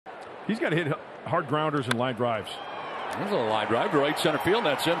He's got to hit hard grounders and line drives. There's a line drive to right center field.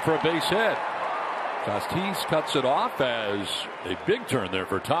 That's in for a base hit. Tatis cuts it off as a big turn there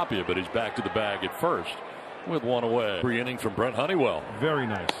for Tapia, but he's back to the bag at first with one away. 3 innings from Brent Honeywell. Very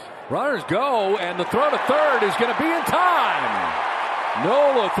nice. Runners go, and the throw to third is going to be in time.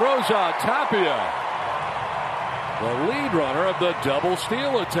 Nola throws out Tapia, the lead runner of the double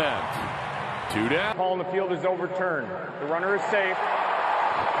steal attempt. 2 down. Call in the field is overturned. The runner is safe.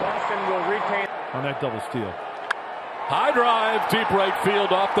 Boston will retain on that double steal. High drive, deep right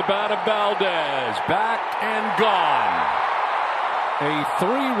field off the bat of Valdez. Back and gone. A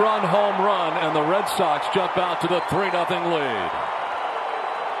 3-run home run, and the Red Sox jump out to the 3-0 lead.